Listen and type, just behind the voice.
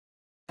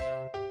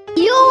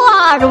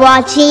are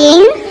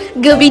watching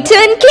Goobi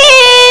Toon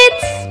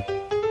Kids!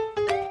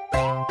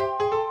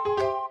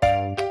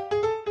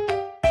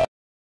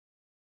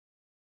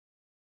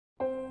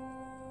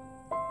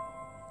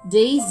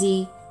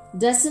 Daisy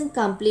doesn't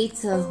complete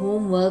her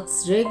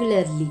homeworks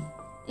regularly.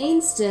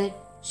 Instead,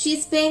 she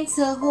spends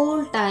her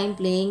whole time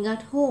playing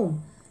at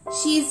home.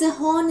 She is a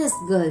honest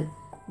girl,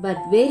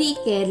 but very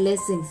careless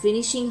in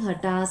finishing her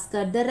task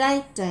at the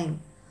right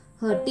time.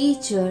 Her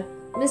teacher,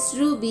 Miss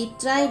Ruby,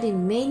 tried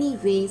in many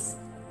ways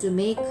to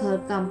make her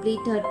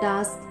complete her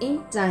task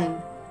in time,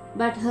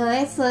 but her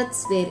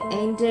efforts were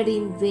ended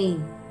in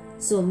vain.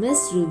 So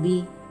Miss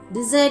Ruby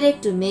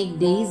decided to make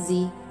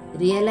Daisy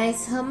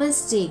realize her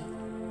mistake.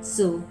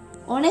 So,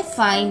 on a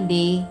fine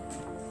day,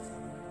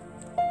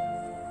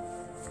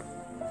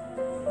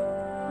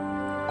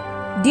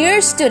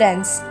 Dear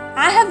students,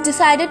 I have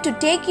decided to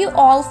take you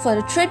all for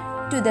a trip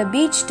to the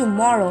beach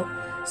tomorrow.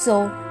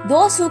 So,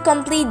 those who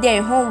complete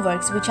their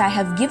homeworks which I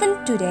have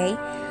given today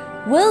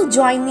will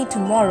join me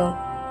tomorrow.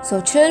 So,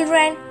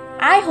 children,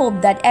 I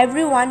hope that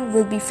everyone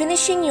will be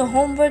finishing your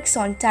homeworks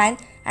on time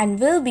and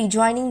will be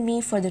joining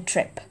me for the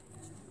trip.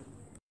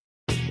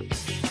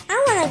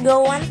 I want to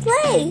go and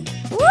play.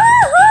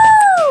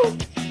 Woohoo!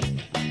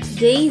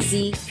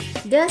 Daisy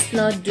does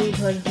not do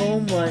her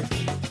homework,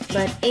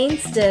 but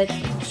instead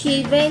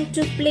she went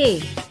to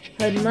play.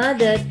 Her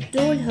mother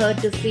told her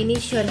to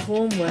finish her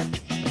homework,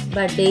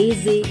 but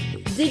Daisy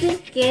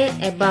didn't care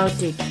about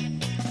it.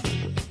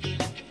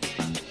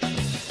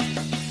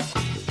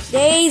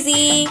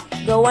 Daisy,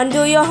 go and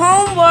do your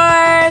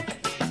homework.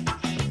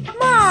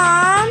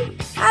 Mom,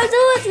 I'll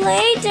do it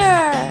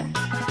later.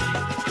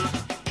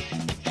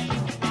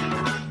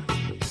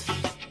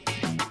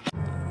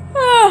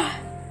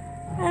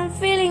 I'm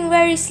feeling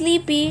very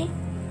sleepy.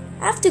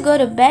 I have to go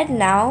to bed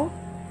now.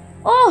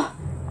 Oh,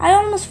 I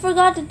almost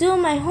forgot to do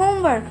my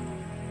homework.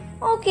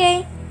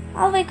 Okay,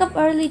 I'll wake up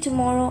early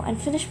tomorrow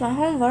and finish my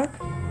homework.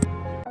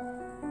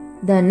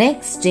 The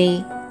next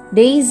day,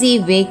 Daisy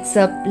wakes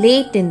up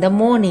late in the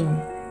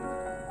morning.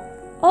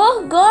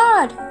 Oh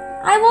God,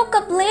 I woke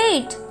up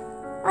late.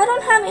 I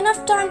don't have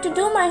enough time to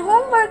do my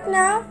homework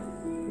now.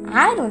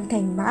 I don't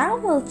think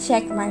Mom will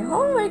check my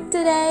homework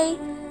today.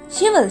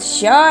 She will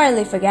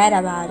surely forget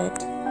about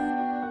it.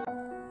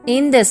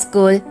 In the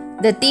school,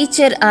 the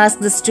teacher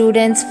asked the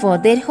students for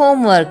their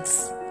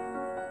homeworks.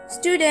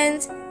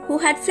 Students who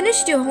had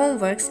finished your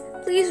homeworks,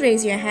 please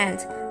raise your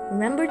hands.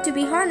 Remember to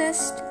be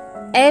honest.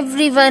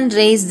 Everyone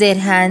raised their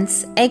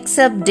hands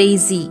except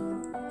Daisy.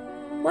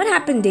 What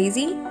happened,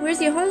 Daisy? Where's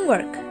your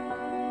homework?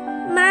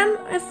 Ma'am,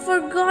 I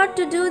forgot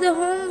to do the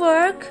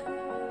homework.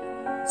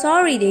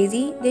 Sorry,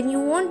 Daisy. Then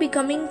you won't be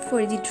coming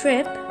for the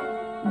trip.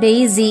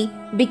 Daisy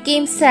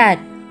became sad.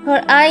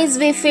 Her eyes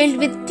were filled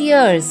with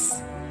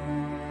tears.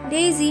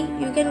 Daisy,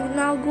 you can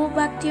now go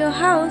back to your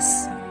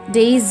house.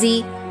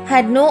 Daisy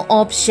had no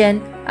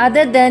option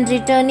other than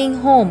returning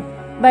home.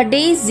 But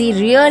Daisy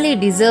really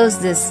deserves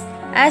this,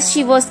 as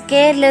she was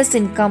careless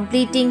in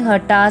completing her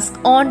task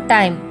on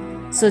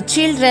time. So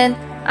children,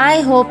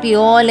 I hope you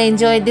all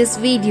enjoyed this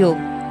video.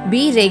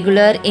 Be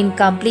regular in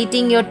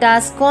completing your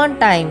task on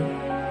time.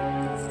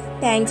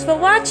 Thanks for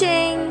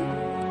watching.